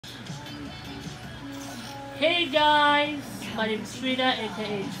Hey guys, my name is Trina,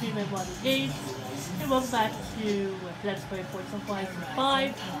 aka Trina Model Games, and welcome back to Let's Play Forza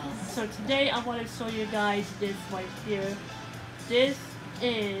 5. So today I want to show you guys this right here. This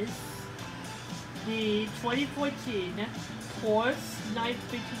is the 2014 Porsche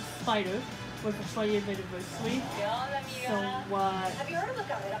 950 Spider with the 20th anniversary. So have you heard of the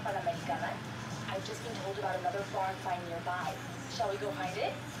Carrera Panamericana? I've just been told about another barn find nearby. Shall we go find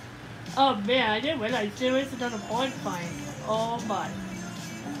it? Oh man, I didn't realize there is another barn find. Oh my.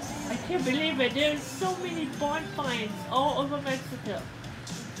 I can't believe it. There's so many barn finds all over Mexico.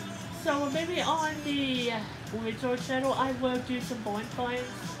 So maybe on the original channel I will do some barn finds.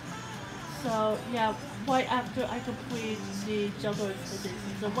 So yeah, right after I complete the jungle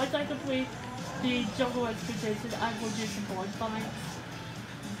expedition. So once I complete the jungle expedition, I will do some barn finds.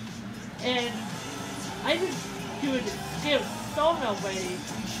 And I just do the skill song already.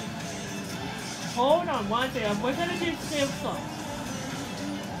 Hold on one second, we're gonna do skill song.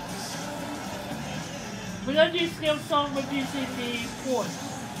 We're gonna do skill song with using the Porsche.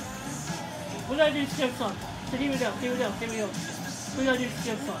 We're gonna do skill song. So here we go. We're gonna do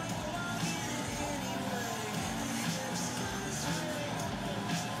skill song.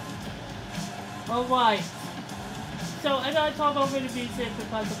 Alright. So I gotta talk over the music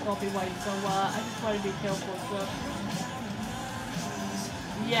because of copyright, so I just wanna be careful, so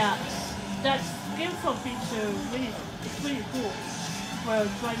yeah. That skill song feature it's really cool for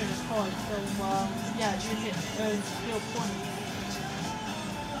driving a car, so yeah, you get skill points.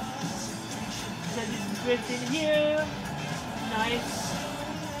 Then this drift in here. Nice.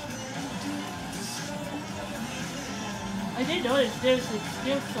 I didn't notice there's a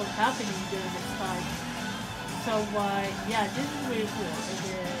skill song happening during this time. So yeah, this is really cool. And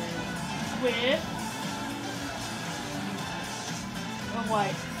then with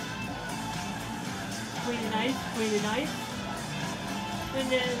alright. Really nice. And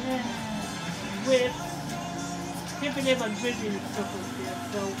then with keeping them on drinking circles here.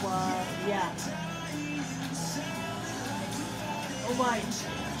 So yeah. Alright.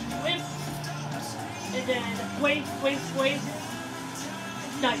 Whip. And then wait.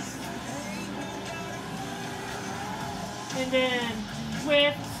 Nice. And then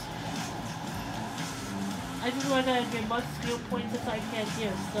whip. I just want to get much skill points as I can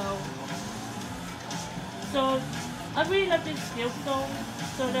here, so I really love this skill zone,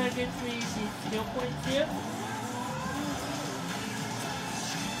 so that gives me these skill points here.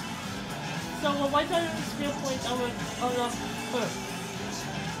 So once I have the skill points, I will unlock first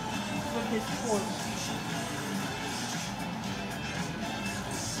with this Porsche.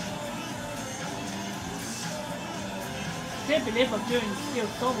 I can't believe I'm doing the skill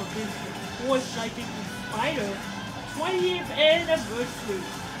zone with this Porsche 950 Spider 20th anniversary.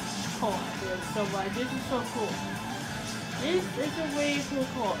 Here. So this is so cool. This is a really cool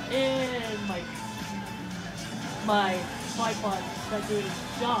car, and my tripod is doing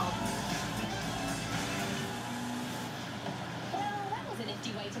its job. Well, that was a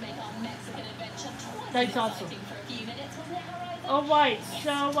nifty way to make our Mexican adventure That's awesome. for a few minutes, wasn't it, Horizon? Alright,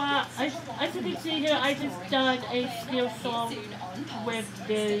 so as you can see here, I just done a skill song with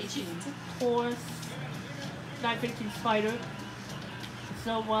this Porsche 950 Spider.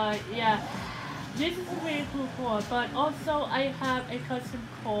 So yeah, this is a really cool car, but also I have a custom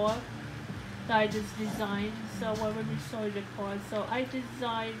car that I just designed. So let me show you the car. So I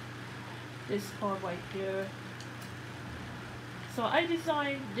designed this car right here. So I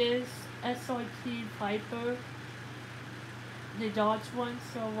designed this SRT Piper, the Dodge one.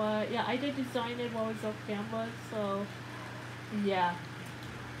 So yeah, I did design it while I was off camera. So yeah,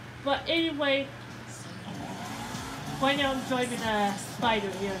 but anyway. Right now I'm driving a Spider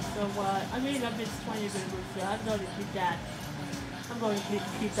here, so I really love this 20th anniversary. I'm going to keep that. I'm going to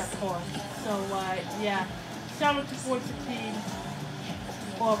keep that car. So yeah, shout out to Forza team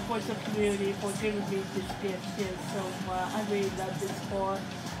or Forza Community for giving me this gift here. So I really love this car.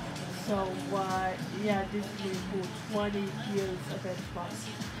 So yeah, this is really cool. 20 years of Xbox.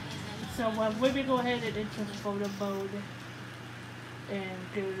 So let me go ahead and enter photo mode and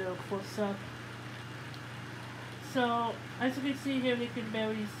give it a little close up. So, as you can see here, we can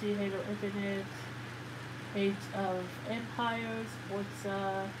barely see Halo Infinite, Age of Empires,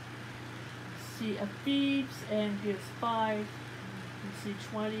 Forza, Sea of Thieves, and Gears 5. You can see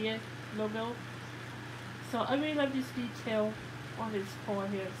 20th logo. So, I really love this detail on this car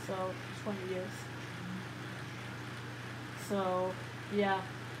here, so 20 years. So, yeah,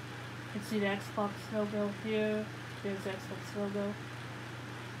 you can see the Xbox logo here. There's the Xbox logo.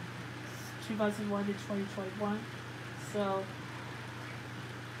 2001 to 2021. So,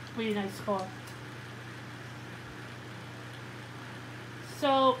 really nice car.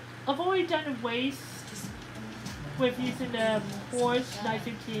 So I've already done a race with using the Porsche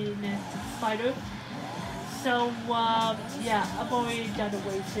 915 Spider. So yeah, I've already done a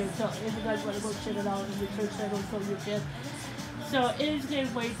race here. So if you guys want to go check it out on the church channel, so you can. So it is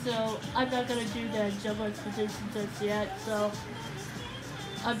getting late, so I'm not gonna do the jumbo expedition just yet. So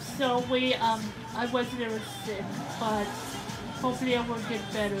I'm sorry, I wasn't ever sick, but hopefully I will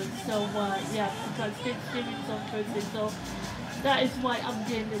get better. So yeah, because Thanksgiving's on Thursday, so that is why I'm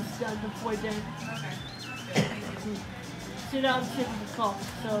getting this done before then. So now I'm sick with the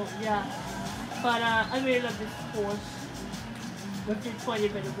cough. So yeah, but I really love this Porsche with the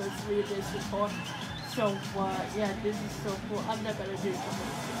 20th anniversary edition car. So yeah, this is so cool. I'm not gonna do it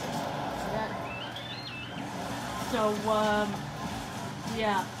yet. So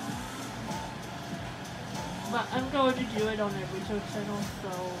yeah, but I'm going to do it on every channel.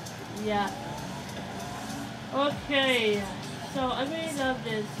 So yeah. Okay, so I really love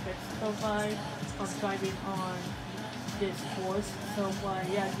this Mexico vibe. I'm driving on this Porsche. So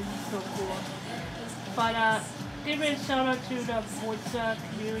yeah, this is so cool. But give a shout out to the Forza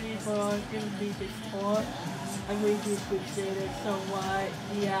Community for giving me this car. I really do appreciate it. So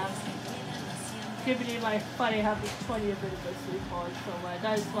yeah, giving me my funny happy 20th anniversary car. So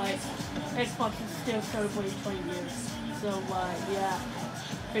that is why Xbox is still celebrating 20 years. So yeah,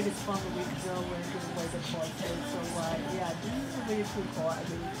 I think it's from a week ago when I gave away the car. So yeah, this is a really cool car. I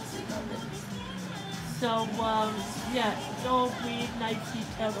really love it. So yeah, it's all really nice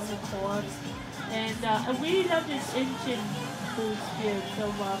details on the car. And I really love this engine boost here. So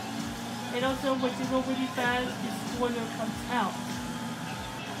and also when you go really fast, the spoiler comes out.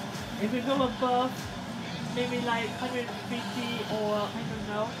 If you go above maybe like 150 or I don't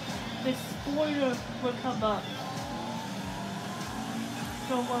know, the spoiler will come up.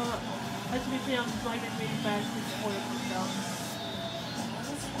 So as you can see, I'm driving really fast, the spoiler comes out.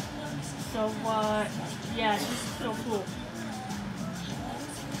 So yeah, this is so cool.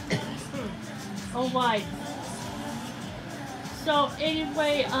 Alright. So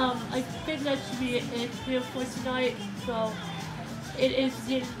anyway, I think that should be it here for tonight. So it is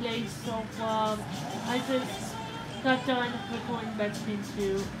getting late, so I just got done recording Mexican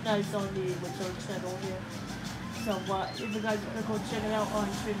 2. That is on the Return channel here. So if you guys want to go check it out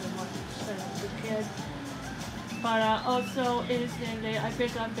on streaming on the channel, you can. But also it is getting late. I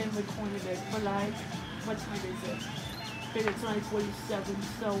think I've been recording it for like, what time is it? I think it's 9:47,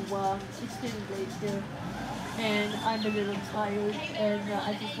 so it's getting late here, and I'm a little tired, and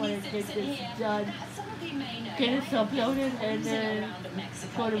I just want to get this done, get it uploaded, and then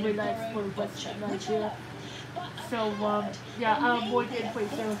go to relax for the rest of the night here. So yeah, more gameplays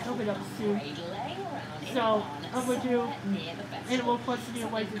that are coming up soon. So I'm gonna do Animal Crossing New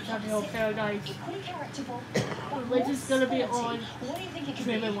Ways in Tropical Paradise, which is gonna be on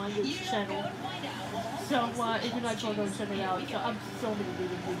Dreaming Wonders channel. So if you guys want to go check it out, so I'm so many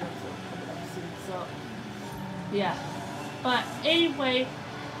videos coming up soon. So yeah, but anyway,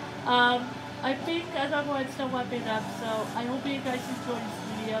 I think as I'm going to start wrapping up. So I hope you guys enjoyed this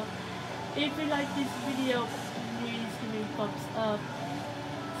video. If you like this video, please give me a thumbs up.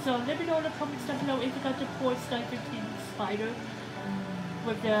 So let me know in the comments down below if you got the Porsche 915 Spider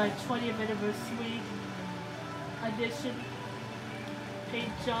with the 20th anniversary edition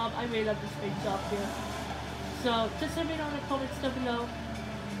paint job. I really love this paint job here. So just let me know in the comments down below.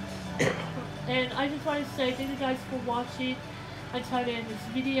 And I just want to say thank you guys for watching until the end of this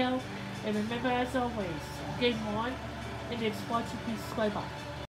video. And remember, as always, game on, and if watching, please subscribe.